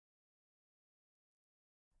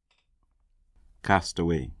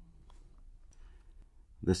Castaway.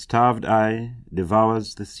 The starved eye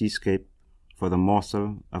devours the seascape for the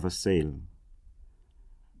morsel of a sail.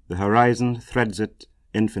 The horizon threads it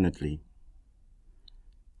infinitely.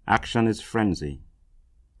 Action is frenzy.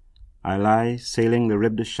 I lie sailing the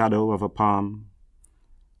ribbed shadow of a palm,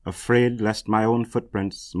 afraid lest my own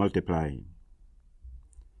footprints multiply.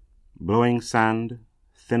 Blowing sand,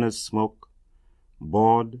 thin as smoke,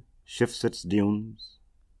 board shifts its dunes.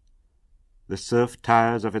 The surf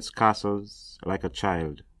tires of its castles like a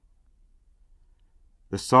child.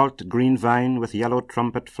 The salt green vine with yellow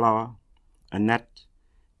trumpet flower, a net,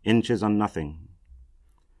 inches on nothing.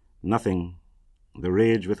 Nothing, the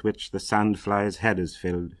rage with which the sandfly's head is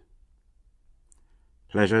filled.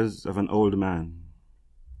 Pleasures of an old man.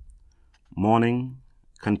 Morning,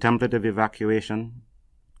 contemplative evacuation,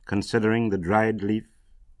 considering the dried leaf,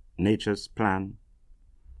 nature's plan.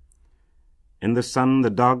 In the sun,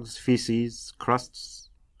 the dog's feces, crusts,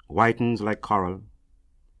 whitens like coral.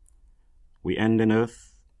 We end in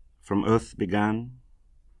earth, from earth began,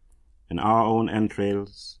 in our own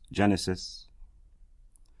entrails, Genesis.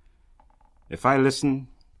 If I listen,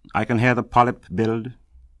 I can hear the polyp build,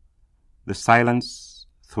 the silence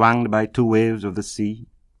thwanged by two waves of the sea.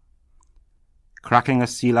 Cracking a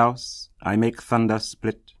sea louse, I make thunder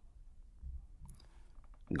split.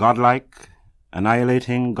 Godlike,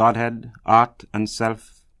 annihilating Godhead, art, and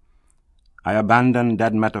self, I abandon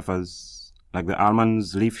dead metaphors, like the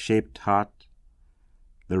almond's leaf-shaped heart,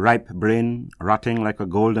 the ripe brain rotting like a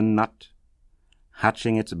golden nut,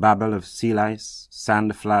 hatching its babble of sea lice,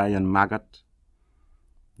 sandfly, and maggot,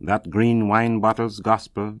 that green wine bottle's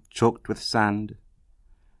gospel choked with sand,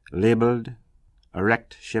 labeled a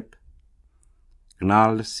wrecked ship,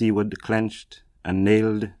 gnarled seaward clenched and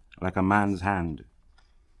nailed like a man's hand.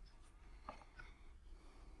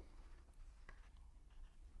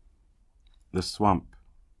 The swamp.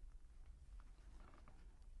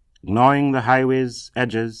 Gnawing the highway's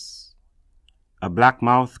edges, a black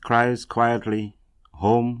mouth cries quietly,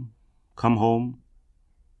 "Home, come home."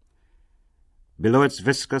 Below its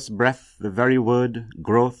viscous breath, the very word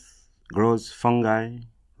growth grows fungi,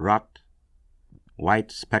 rot,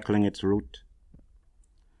 white speckling its root.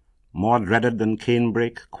 More dreaded than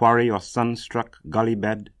canebrake, quarry, or sun-struck gully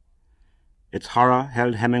bed, its horror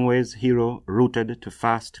held Hemingway's hero rooted to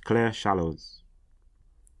fast, clear shallows.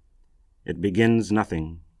 It begins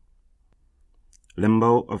nothing.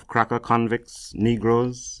 Limbo of cracker convicts,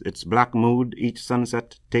 Negroes, its black mood each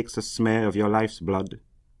sunset takes a smear of your life's blood.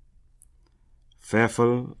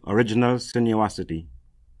 Fearful, original sinuosity.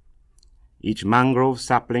 Each mangrove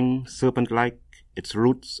sapling, serpent-like, its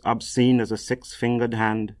roots obscene as a six-fingered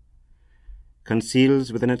hand,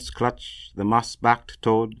 conceals within its clutch the moss-backed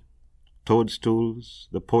toad, toadstools,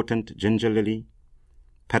 the potent ginger lily,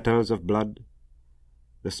 petals of blood,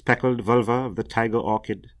 the speckled vulva of the tiger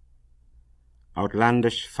orchid,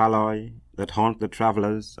 outlandish phalloi that haunt the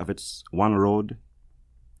travellers of its one road,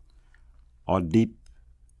 or deep,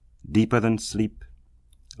 deeper than sleep,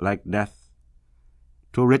 like death,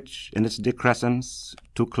 too rich in its decrescence,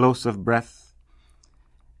 too close of breath.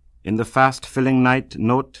 In the fast-filling night,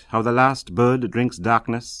 note how the last bird drinks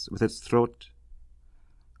darkness with its throat,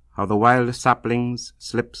 how the wild saplings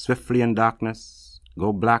slip swiftly in darkness,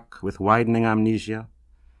 go black with widening amnesia,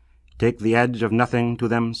 take the edge of nothing to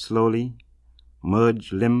them slowly,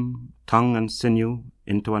 merge limb, tongue, and sinew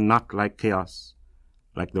into a knot-like chaos,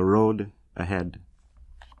 like the road ahead.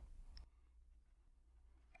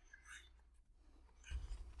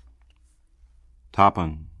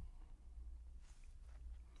 Tarpon.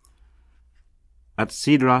 At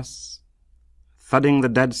Cedros, thudding the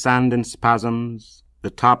dead sand in spasms, the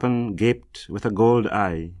tarpon gaped with a gold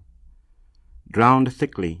eye. Drowned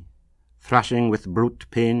thickly, thrashing with brute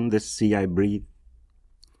pain this sea I breathe.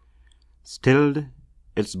 Stilled,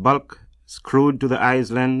 its bulk, screwed to the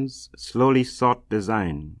eye's lens, slowly sought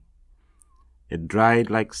design. It dried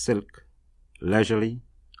like silk, leisurely,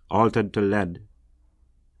 altered to lead.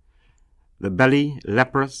 The belly,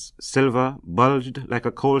 leprous, silver, bulged like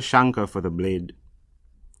a coal shanker for the blade.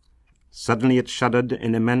 Suddenly it shuddered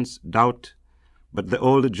in immense doubt, but the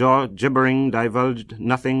old jaw gibbering divulged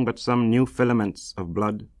nothing but some new filaments of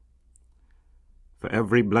blood. For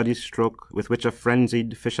every bloody stroke with which a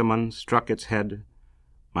frenzied fisherman struck its head,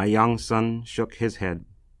 my young son shook his head.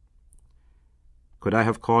 Could I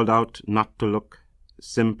have called out not to look,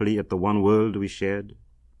 simply at the one world we shared?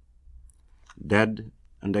 Dead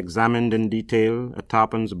and examined in detail, a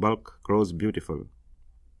tarpon's bulk grows beautiful.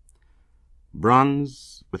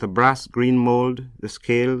 Bronze, with a brass-green mold, the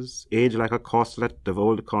scales age like a corselet of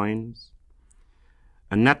old coins.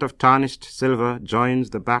 A net of tarnished silver joins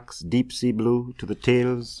the back's deep-sea blue to the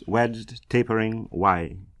tail's wedged, tapering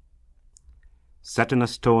Y. Set in a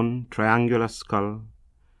stone, triangular skull,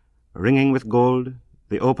 ringing with gold,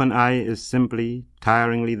 the open eye is simply,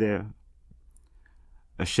 tiringly there.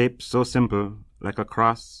 A shape so simple, like a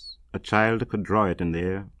cross, a child could draw it in the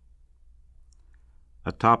air.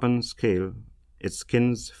 A tarpon scale, its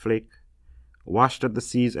skins flake, washed at the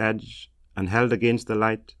sea's edge and held against the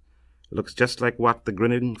light, looks just like what the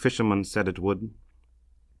grinning fisherman said it would.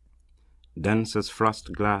 Dense as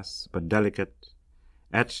frost glass, but delicate,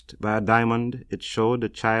 etched by a diamond, it showed a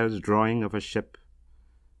child's drawing of a ship,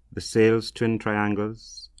 the sails twin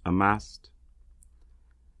triangles, a mast.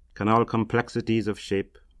 Can all complexities of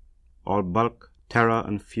shape, all bulk, terror,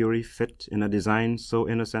 and fury fit in a design so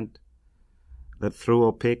innocent that through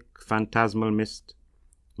opaque phantasmal mist,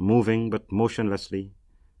 moving but motionlessly,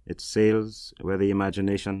 it sails where the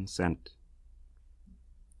imagination sent?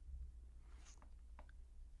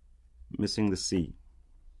 Missing the sea.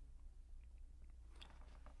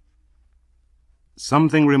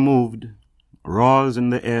 Something removed roars in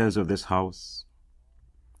the airs of this house,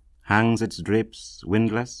 hangs its drapes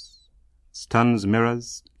windless, stuns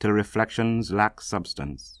mirrors till reflections lack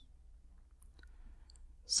substance.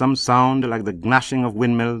 Some sound like the gnashing of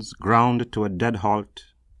windmills ground to a dead halt,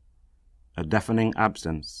 a deafening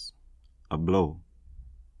absence, a blow.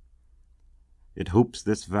 It hoops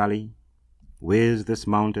this valley, weighs this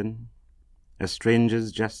mountain, a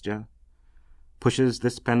stranger's gesture, pushes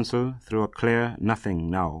this pencil through a clear nothing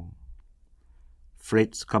now,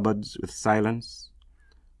 freights cupboards with silence,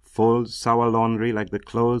 folds sour laundry like the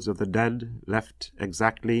clothes of the dead left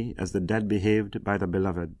exactly as the dead behaved by the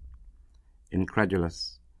beloved,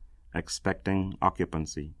 incredulous, expecting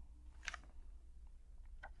occupancy.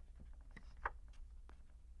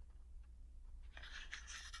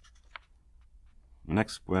 The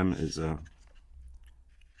next poem is a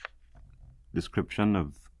description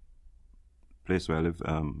of a place where I live,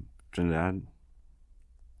 Trinidad.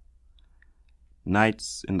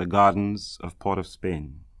 Nights in the gardens of Port of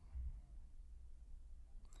Spain.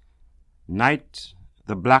 Night,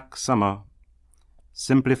 the black summer,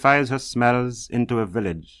 simplifies her smells into a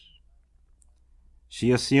village.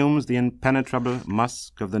 She assumes the impenetrable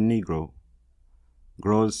musk of the Negro,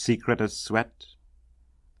 grows secret as sweat,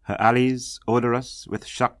 her alleys odorous with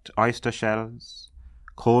shucked oyster shells,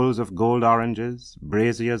 coals of gold oranges,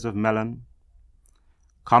 braziers of melon.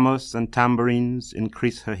 Commerce and tambourines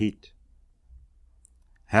increase her heat.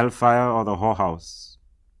 Hellfire or the whorehouse.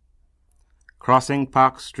 Crossing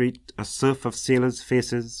Park Street, a surf of sailors'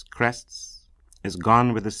 faces, crests, is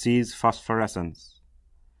gone with the sea's phosphorescence.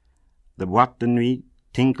 The boîte de nuit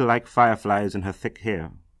tinkle like fireflies in her thick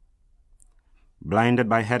hair. Blinded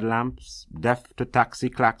by headlamps, deaf to taxi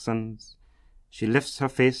klaxons, she lifts her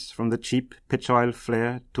face from the cheap pitch-oil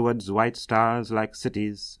flare towards white stars like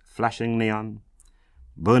cities, flashing neon,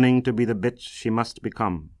 burning to be the bitch she must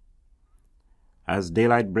become. As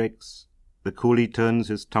daylight breaks, the coolie turns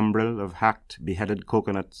his tumbril of hacked, beheaded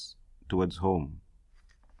coconuts towards home.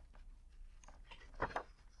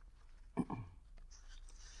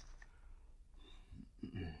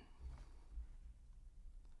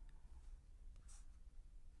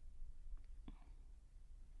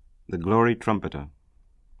 The Glory Trumpeter.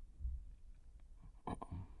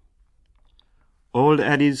 Old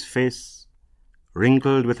Eddie's face,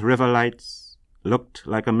 wrinkled with river lights, looked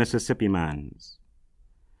like a Mississippi man's.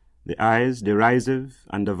 The eyes, derisive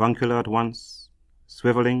and avuncular at once,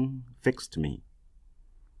 swiveling, fixed me.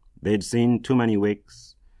 They'd seen too many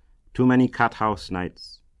wakes, too many cat-house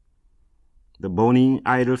nights. The bony,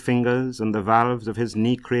 idle fingers and the valves of his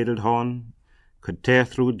knee-cradled horn could tear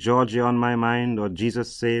through Georgia on my mind or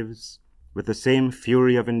Jesus Saves with the same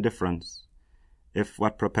fury of indifference, if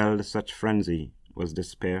what propelled such frenzy was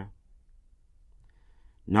despair.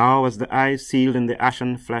 Now as the eye sealed in the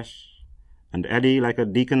ashen flesh, and Eddie like a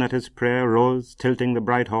deacon at his prayer rose tilting the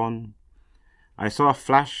bright horn, I saw a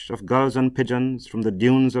flash of gulls and pigeons from the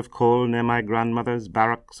dunes of coal near my grandmother's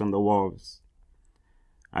barracks on the wharves.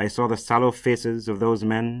 I saw the sallow faces of those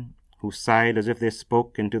men who sighed as if they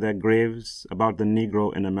spoke into their graves about the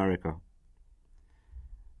Negro in America.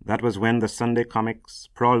 That was when the Sunday comics,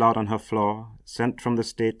 sprawled out on her floor, sent from the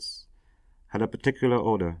States, had a particular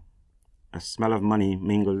odor, a smell of money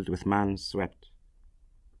mingled with man's sweat.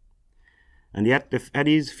 And yet, if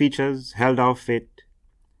Eddie's features held our fate,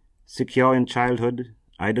 secure in childhood,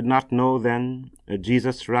 I did not know then a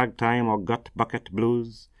Jesus ragtime or gut bucket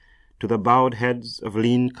blues to the bowed heads of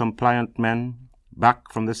lean, compliant men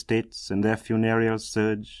back from the States in their funereal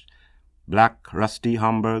surge, black, rusty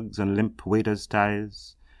Homburgs and limp waiters'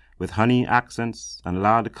 ties, with honey accents and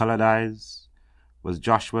lard-coloured eyes, was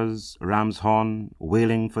Joshua's ram's horn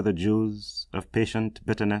wailing for the Jews of patient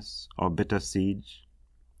bitterness or bitter siege.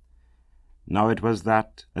 Now it was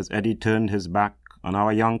that, as Eddie turned his back on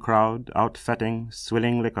our young crowd out fetting,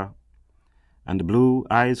 swilling liquor, and blue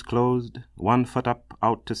eyes closed, 1 foot up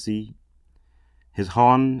out to sea, his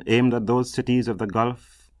horn aimed at those cities of the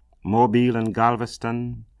Gulf, Mobile and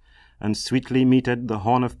Galveston, and sweetly meted the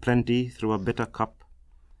horn of plenty through a bitter cup,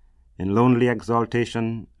 in lonely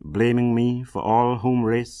exaltation, blaming me for all whom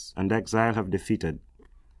race and exile have defeated,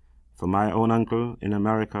 for my own uncle in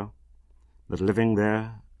America, that living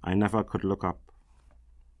there I never could look up.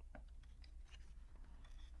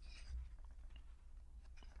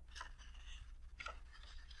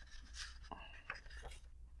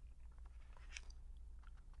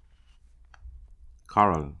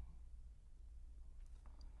 Coral.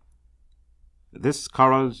 This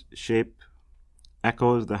coral's shape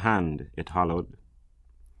echoes the hand it hollowed.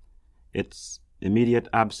 Its immediate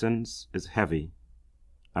absence is heavy,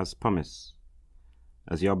 as pumice,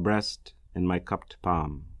 as your breast in my cupped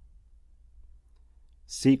palm.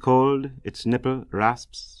 Sea-cold, its nipple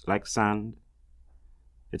rasps like sand,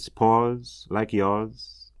 its pores, like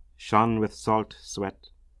yours, shone with salt sweat.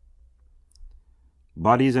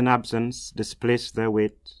 Bodies in absence displace their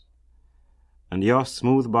weight, and your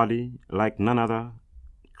smooth body, like none other,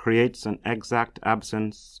 creates an exact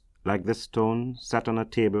absence like this stone set on a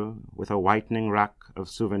table with a whitening rack of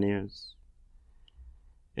souvenirs.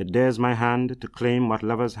 It dares my hand to claim what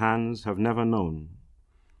lovers' hands have never known,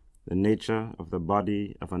 the nature of the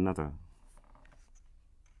body of another.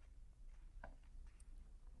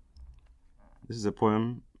 This is a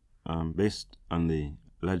poem based on the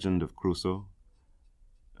legend of Crusoe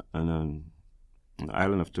on the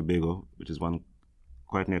island of Tobago, which is one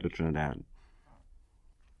quite near to Trinidad.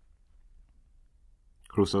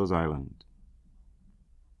 Crusoe's Island.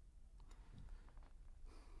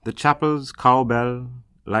 The chapel's cowbell,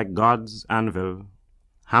 like God's anvil,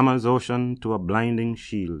 hammers ocean to a blinding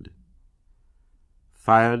shield.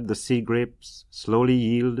 Fired, the sea grapes slowly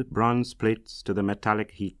yield bronze plates to the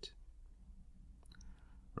metallic heat.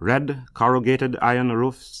 Red corrugated iron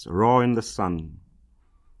roofs roar in the sun.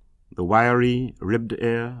 The wiry, ribbed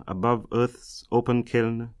air above earth's open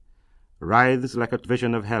kiln writhes like a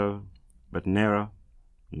vision of hell, but nearer,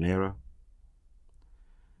 nearer.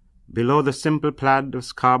 Below, the simple plaid of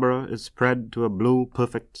Scarborough is spread to a blue,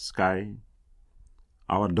 perfect sky,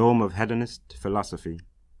 our dome of hedonist philosophy.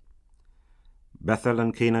 Bethel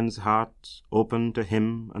and Canaan's heart open to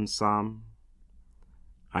hymn and psalm.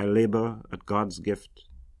 I labor at God's gift.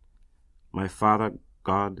 My Father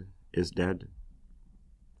God is dead.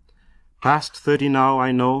 Past 30 now,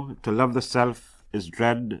 I know, to love the self is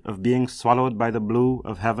dread of being swallowed by the blue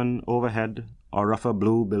of heaven overhead or rougher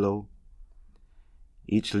blue below.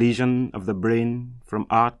 Each lesion of the brain from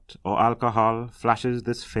art or alcohol flashes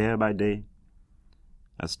this fear by day,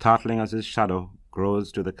 as startling as his shadow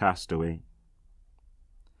grows to the castaway.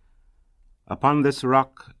 Upon this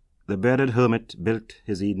rock the bearded hermit built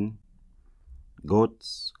his Eden,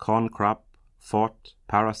 goats, corn crop, fort,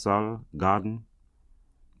 parasol, garden,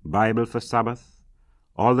 Bible for Sabbath,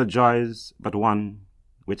 all the joys but one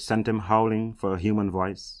which sent him howling for a human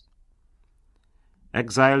voice.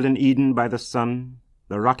 Exiled in Eden by the sun,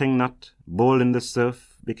 the rotting nut, bold in the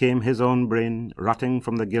surf, became his own brain, rotting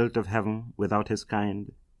from the guilt of heaven without his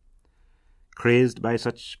kind. Crazed by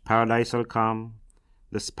such paradisal calm,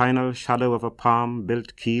 the spinal shadow of a palm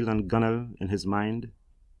built keel and gunwale in his mind.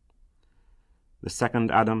 The second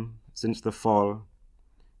Adam, since the fall,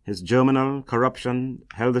 his germinal corruption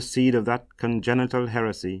held the seed of that congenital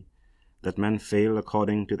heresy that men fail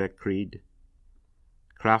according to their creed.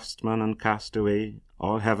 Craftsman and castaway,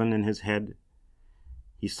 all heaven in his head,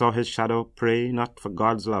 he saw his shadow pray not for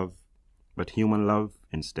God's love, but human love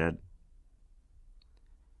instead.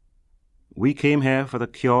 We came here for the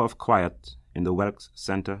cure of quiet in the Welks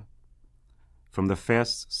Center, from the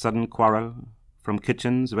fierce sudden quarrel, from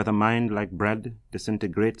kitchens where the mind like bread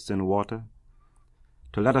disintegrates in water,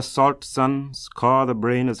 to let a salt sun score the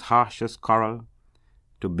brain as harsh as coral,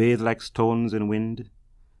 to bathe like stones in wind,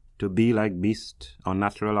 to be like beast or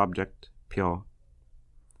natural object pure.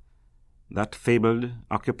 That fabled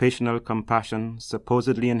occupational compassion,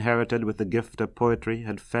 supposedly inherited with the gift of poetry,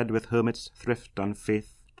 had fed with hermit's thrift on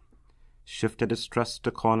faith, shifted its trust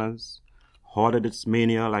to corners, hoarded its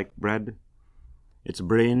mania like bread, its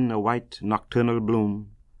brain a white nocturnal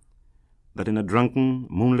bloom, that in a drunken,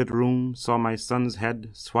 moonlit room saw my son's head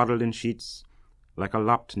swaddled in sheets like a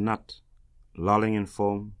lopped nut, lolling in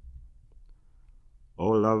foam. O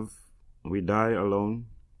love, we die alone.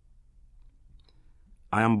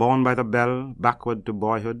 I am borne by the bell backward to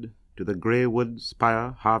boyhood, to the grey wood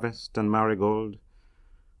spire, harvest, and marigold,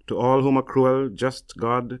 to all whom a cruel, just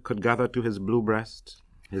God could gather to his blue breast,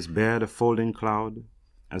 his beard a folding cloud,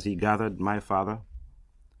 as he gathered my father.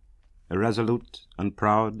 Irresolute and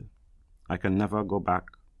proud, I can never go back.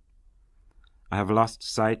 I have lost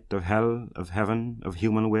sight of hell, of heaven, of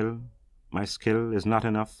human will. My skill is not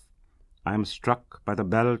enough. I am struck by the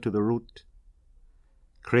bell to the root.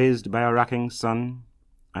 Crazed by a racking sun,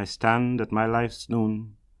 I stand at my life's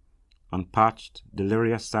noon. On parched,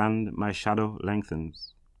 delirious sand my shadow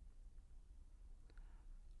lengthens.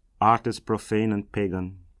 Art is profane and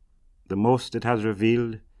pagan. The most it has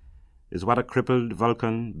revealed is what a crippled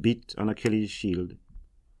Vulcan beat on Achilles' shield.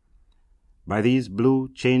 By these blue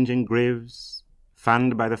changing graves,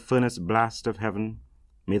 fanned by the furnace blast of heaven,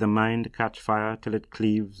 may the mind catch fire till it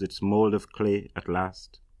cleaves its mould of clay at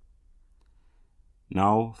last.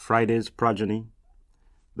 Now Friday's progeny,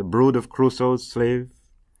 the brood of Crusoe's slave,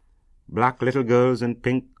 black little girls in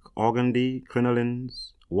pink organdy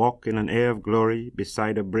crinolines, walk in an air of glory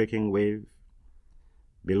beside a breaking wave.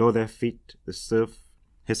 Below their feet the surf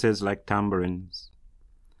hisses like tambourines.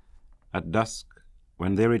 At dusk,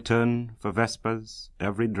 when they return for vespers,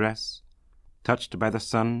 every dress, touched by the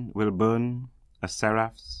sun, will burn as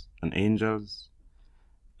seraphs and angels,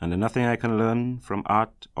 and nothing I can learn from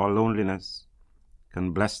art or loneliness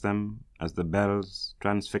can bless them as the bell's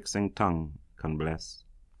transfixing tongue can bless.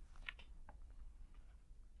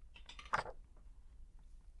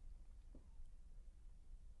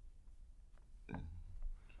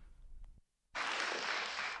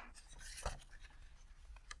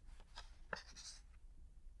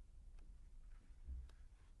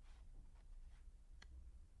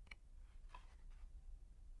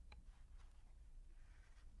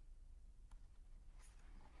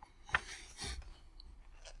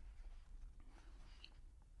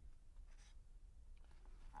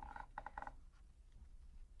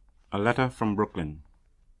 A letter from Brooklyn.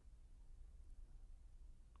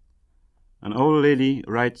 An old lady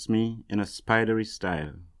writes me in a spidery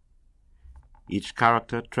style, each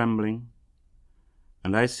character trembling,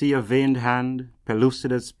 and I see a veined hand,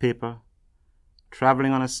 pellucid as paper,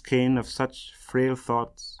 travelling on a skein of such frail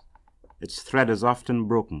thoughts, its thread is often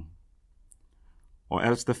broken, or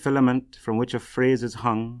else the filament from which a phrase is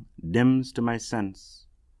hung dims to my sense,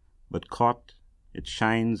 but caught it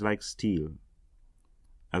shines like steel.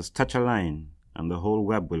 As touch a line, and the whole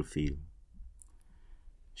web will feel.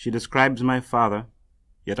 She describes my father,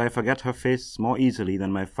 yet I forget her face more easily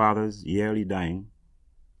than my father's yearly dying.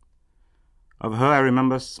 Of her I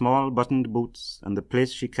remember small buttoned boots and the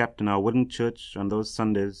place she kept in our wooden church on those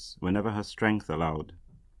Sundays whenever her strength allowed.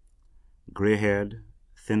 Grey-haired,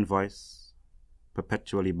 thin voice,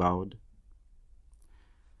 perpetually bowed.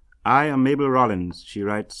 I am Mabel Rollins, she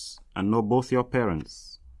writes, and know both your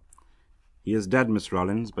parents. He is dead, Miss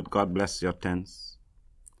Rollins, but God bless your tense.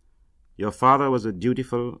 Your father was a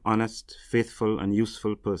dutiful, honest, faithful, and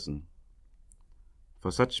useful person. For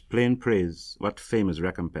such plain praise, what fame is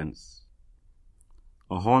recompense?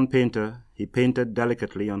 A horn painter, he painted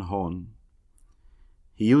delicately on horn.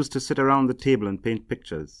 He used to sit around the table and paint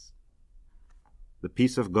pictures. The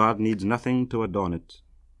peace of God needs nothing to adorn it,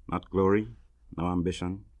 not glory, no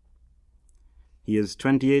ambition. He is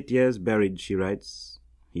 28 years buried, she writes.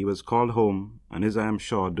 He was called home, and is, I am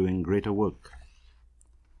sure, doing greater work.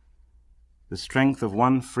 The strength of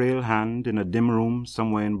one frail hand in a dim room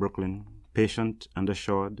somewhere in Brooklyn, patient and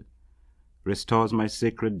assured, restores my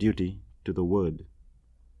sacred duty to the word.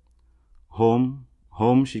 Home,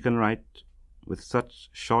 home she can write, with such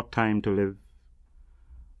short time to live,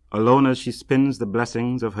 alone as she spins the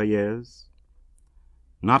blessings of her years,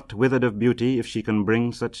 not withered of beauty if she can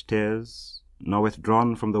bring such tears, nor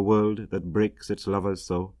withdrawn from the world that breaks its lovers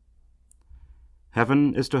so.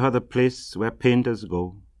 Heaven is to her the place where painters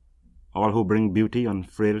go, all who bring beauty on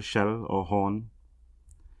frail shell or horn.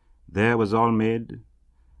 There was all made,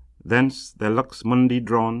 thence their lux mundi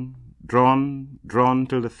drawn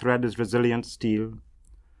till the thread is resilient steel,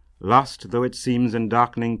 lost though it seems in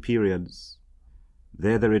darkening periods.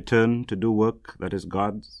 There they return to do work that is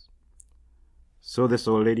God's. So this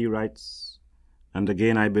old lady writes, and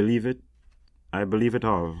again I believe it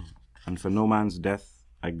all, and for no man's death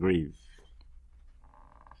I grieve.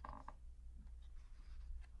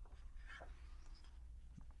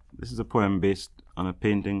 This is a poem based on a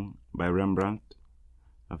painting by Rembrandt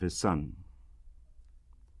of his son.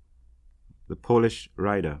 The Polish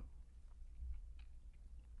Rider.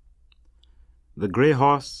 The grey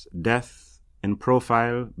horse, Death, in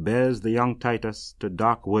profile, bears the young Titus to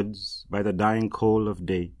dark woods by the dying coal of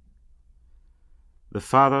day. The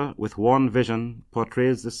father, with worn vision,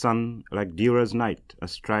 portrays the son like Dura's knight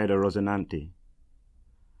astride a Rosinante.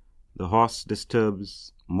 The horse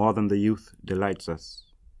disturbs more than the youth delights us.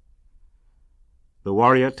 The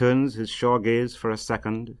warrior turns his sure gaze for a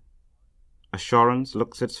second. Assurance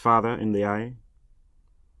looks its father in the eye.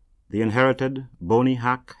 The inherited, bony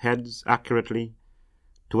hack heads accurately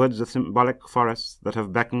towards the symbolic forests that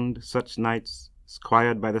have beckoned such knights,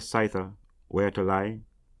 squired by the scyther, where to lie.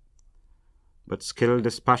 But skill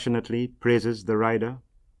dispassionately praises the rider.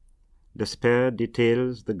 Despair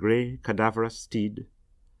details the grey, cadaverous steed.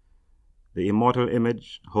 The immortal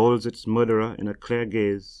image holds its murderer in a clear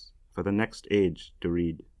gaze for the next age to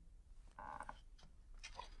read.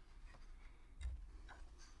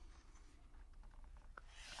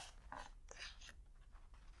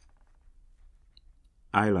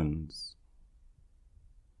 Islands.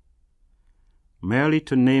 Merely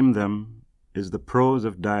to name them is the prose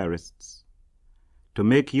of diarists, to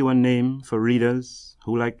make you a name for readers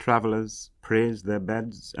who, like travellers, praise their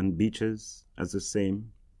beds and beaches as the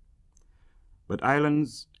same. But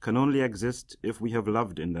islands can only exist if we have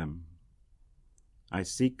loved in them. I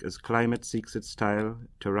seek, as climate seeks its style,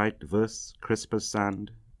 to write verse crisp as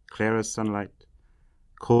sand, clear as sunlight,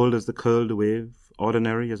 cold as the curled wave,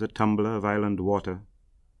 ordinary as a tumbler of island water.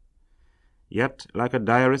 Yet, like a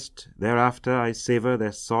diarist, thereafter I savour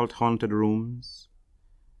their salt-haunted rooms,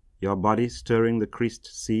 your body stirring the creased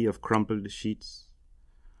sea of crumpled sheets,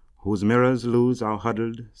 whose mirrors lose our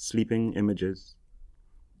huddled, sleeping images,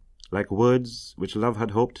 like words which love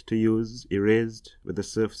had hoped to use, erased with the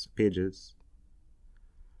surf's pages.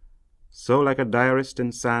 So, like a diarist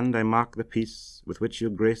in sand, I mark the peace with which you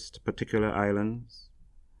graced particular islands,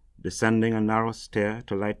 descending a narrow stair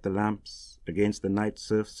to light the lamps against the night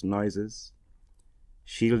surf's noises,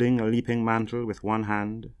 shielding a leaping mantle with one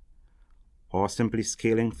hand, or simply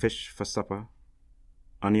scaling fish for supper,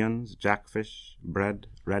 onions, jackfish, bread,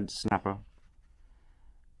 red snapper,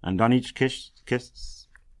 and on each kiss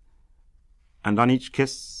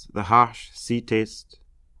the harsh sea taste,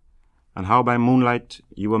 and how by moonlight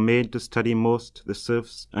you were made to study most the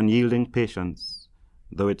surf's unyielding patience,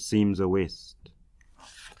 though it seems a waste.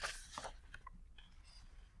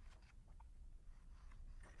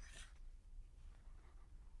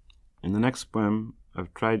 In the next poem,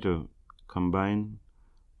 I've tried to combine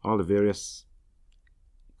all the various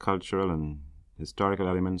cultural and historical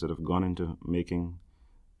elements that have gone into making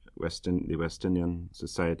the West Indian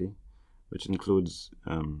society, which includes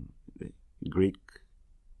the Greek,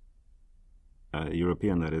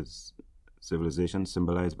 European, that is, civilization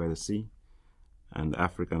symbolized by the sea, and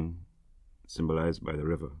African, symbolized by the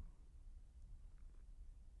river.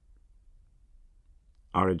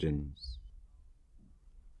 Origins.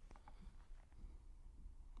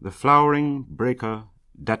 The flowering breaker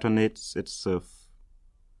detonates its surf.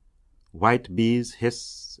 White bees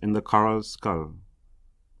hiss in the coral's skull.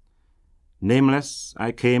 Nameless,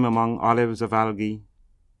 I came among olives of algae,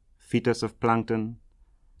 fetus of plankton,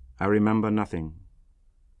 I remember nothing.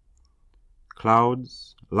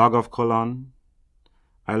 Clouds, log of Colon,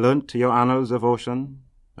 I learnt your annals of ocean,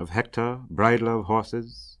 of Hector, bridler of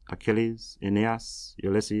horses, Achilles, Aeneas,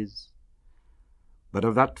 Ulysses, but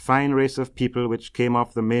of that fine race of people which came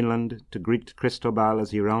off the mainland to greet Cristobal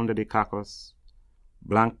as he rounded Iquitos,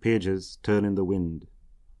 blank pages turn in the wind.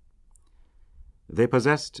 They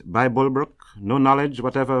possessed, by Bulbrook, no knowledge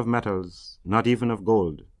whatever of metals, not even of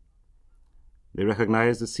gold. They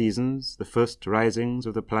recognized the seasons, the first risings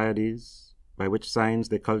of the Pleiades, by which signs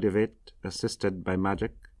they cultivate, assisted by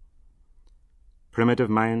magic. Primitive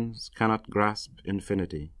minds cannot grasp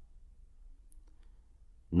infinity.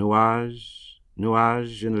 Nuage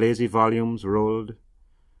in lazy volumes rolled,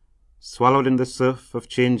 swallowed in the surf of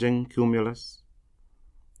changing cumulus,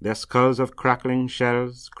 their skulls of crackling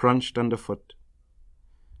shells crunched underfoot.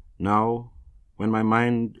 Now, when my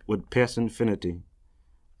mind would pierce infinity,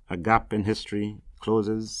 a gap in history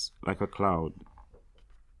closes like a cloud.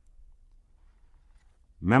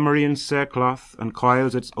 Memory in sailcloth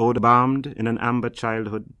uncoils its ode balmed in an amber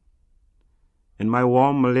childhood. In my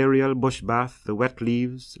warm malarial bush bath, the wet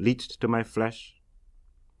leaves leached to my flesh.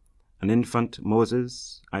 An infant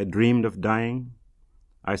Moses, I dreamed of dying.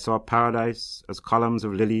 I saw paradise as columns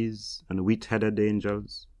of lilies and wheat-headed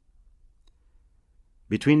angels.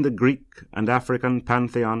 Between the Greek and African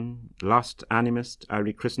pantheon, lost animist, I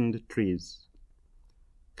rechristened trees.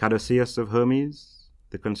 Caduceus of Hermes,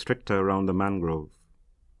 the constrictor round the mangrove.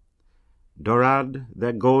 Dorad,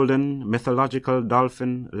 their golden, mythological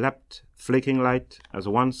dolphin, leapt, flaking light, as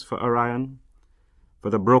once for Orion, for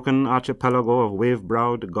the broken archipelago of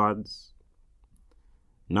wave-browed gods.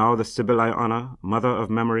 Now the Sibyl I honor, mother of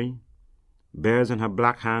memory, bears in her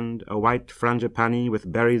black hand a white frangipani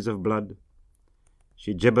with berries of blood.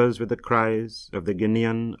 She gibbers with the cries of the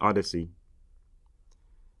Guinean Odyssey.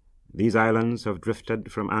 These islands have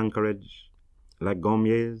drifted from anchorage, like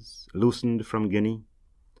gommiers loosened from Guinea,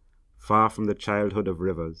 far from the childhood of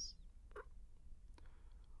rivers.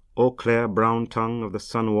 O clear brown tongue of the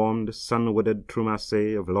sun-warmed, sun-wooded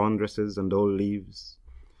trumasse of laundresses and old leaves,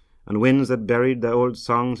 and winds that buried their old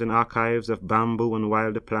songs in archives of bamboo and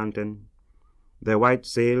wild plantain, their white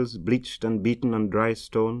sails bleached and beaten on dry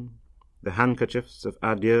stone, the handkerchiefs of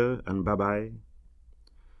adieu and bye-bye.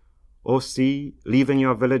 O sea, leaving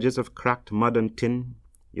your villages of cracked mud and tin,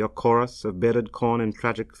 your chorus of bearded corn in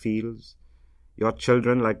tragic fields, your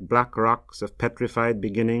children like black rocks of petrified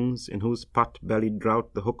beginnings in whose pot-bellied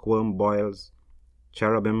drought the hookworm boils,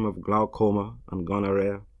 cherubim of glaucoma and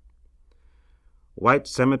gonorrhea. White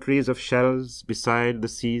cemeteries of shells beside the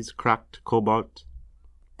sea's cracked cobalt,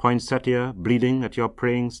 poinsettia bleeding at your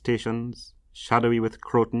praying stations, shadowy with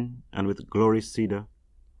croton and with glory cedar,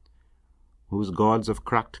 whose gods of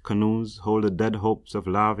cracked canoes hold the dead hopes of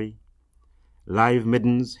larvae, live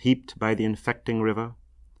middens heaped by the infecting river,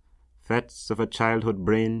 fetes of a childhood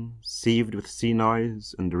brain sieved with sea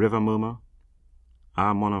noise and river murmur.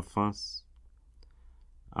 Ah, mon enfance,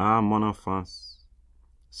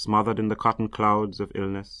 smothered in the cotton clouds of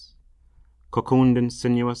illness, cocooned in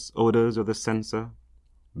sinuous odors of the censer,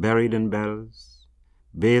 buried in bells,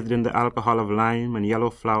 bathed in the alcohol of lime and yellow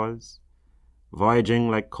flowers, voyaging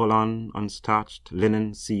like Colon on starched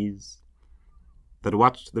linen seas, that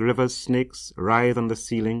watched the river's snakes writhe on the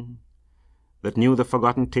ceiling, that knew the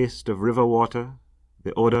forgotten taste of river water,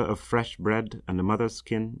 the odor of fresh bread and mother's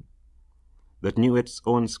skin, that knew its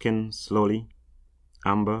own skin slowly,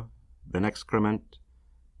 amber, then excrement,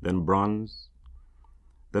 then bronze,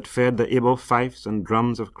 that fed the Igbo fifes and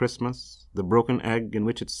drums of Christmas, the broken egg in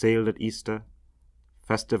which it sailed at Easter,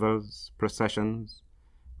 festivals, processions,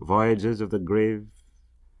 voyages of the grave,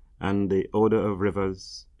 and the odor of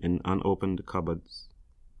rivers in unopened cupboards.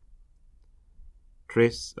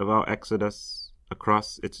 Trace of our exodus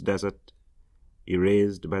across its desert,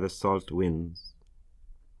 erased by the salt winds.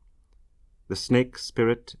 The snake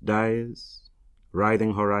spirit dies,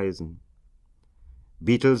 writhing horizon.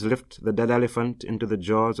 Beetles lift the dead elephant into the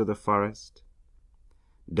jaws of the forest.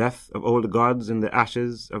 Death of old gods in the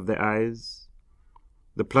ashes of their eyes.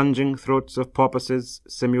 The plunging throats of porpoises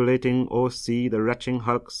simulating, O sea, the retching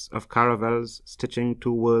hulks of caravels stitching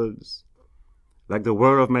two worlds, like the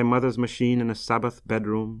whir of my mother's machine in a Sabbath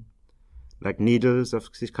bedroom, like needles of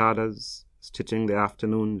cicadas stitching the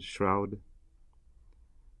afternoon's shroud.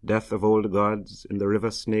 Death of old gods in the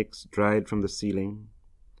river snakes dried from the ceiling.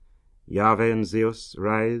 Yahweh and Zeus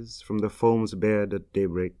rise from the foam's bed at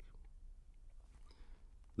daybreak.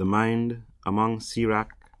 The mind among sea-wrack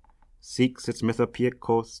seeks its mythopoeic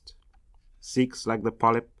coast, seeks like the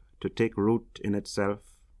polyp to take root in itself.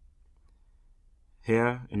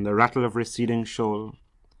 Here, in the rattle of receding shoal,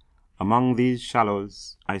 among these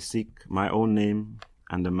shallows, I seek my own name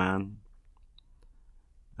and a man.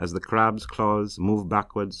 As the crab's claws move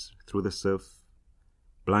backwards through the surf,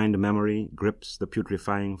 blind memory grips the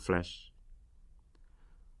putrefying flesh.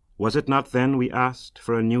 Was it not then we asked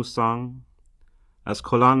for a new song, as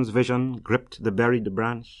Colon's vision gripped the buried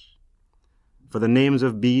branch, for the names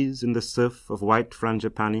of bees in the surf of white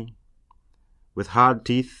frangipani, with hard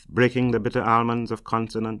teeth breaking the bitter almonds of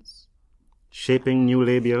consonants, shaping new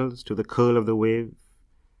labials to the curl of the wave,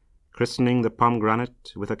 christening the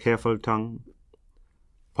pomegranate with a careful tongue,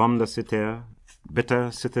 pomme de citer,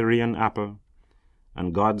 bitter Cytherean apple,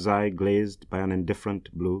 and God's eye glazed by an indifferent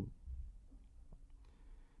blue.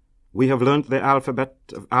 We have learnt the alphabet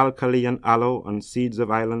of alkali and aloe on seeds of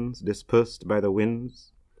islands dispersed by the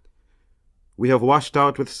winds. We have washed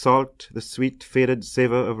out with salt the sweet faded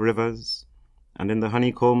savour of rivers, and in the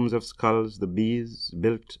honeycombs of skulls the bees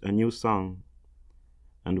built a new song,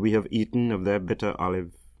 and we have eaten of their bitter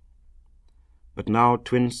olive. But now,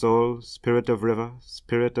 twin soul, spirit of river,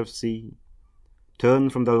 spirit of sea, turn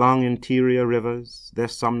from the long interior rivers, their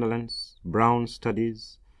somnolence, brown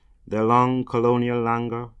studies, their long colonial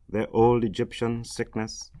languor, their old Egyptian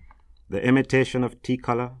sickness, their imitation of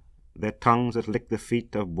tea-colour, their tongues that lick the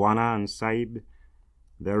feet of Bwana and Saib,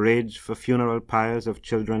 their rage for funeral pyres of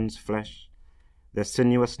children's flesh, their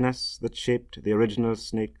sinuousness that shaped the original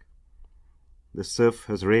snake. The surf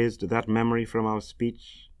has raised that memory from our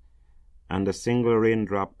speech, and a single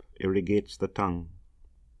raindrop irrigates the tongue.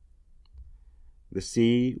 The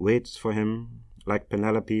sea waits for him like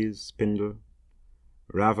Penelope's spindle,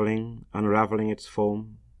 ravelling, unravelling its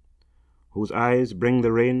foam, whose eyes bring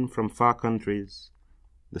the rain from far countries,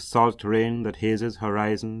 the salt rain that hazes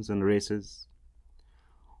horizons and races,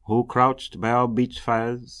 who, crouched by our beach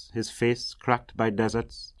fires, his face cracked by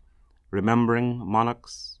deserts, remembering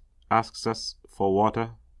monarchs, asks us for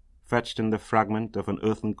water, fetched in the fragment of an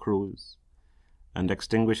earthen cruise, and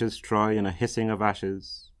extinguishes Troy in a hissing of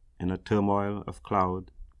ashes, in a turmoil of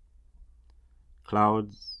cloud.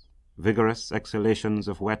 Clouds, vigorous exhalations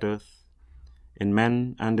of wet earth, in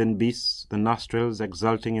men and in beasts the nostrils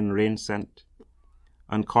exulting in rain scent,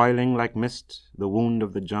 uncoiling like mist the wound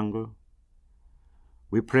of the jungle.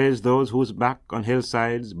 We praise those whose back on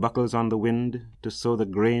hillsides buckles on the wind to sow the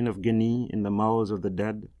grain of Guinea in the mouths of the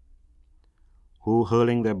dead, who,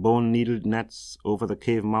 hurling their bone-needled nets over the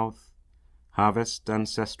cave mouth, harvest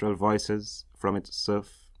ancestral voices from its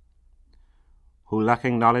surf, who,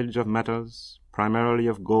 lacking knowledge of metals, primarily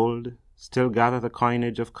of gold, still gather the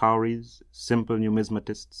coinage of cowries, simple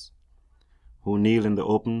numismatists, who kneel in the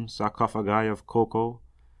open sarcophagi of cocoa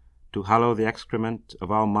to hallow the excrement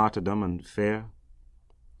of our martyrdom and fear,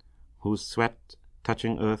 whose sweat,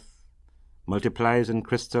 touching earth, multiplies in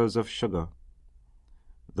crystals of sugar,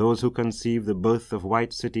 those who conceive the birth of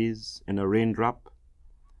white cities in a raindrop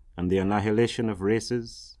and the annihilation of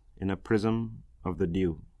races in a prism of the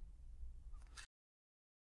dew.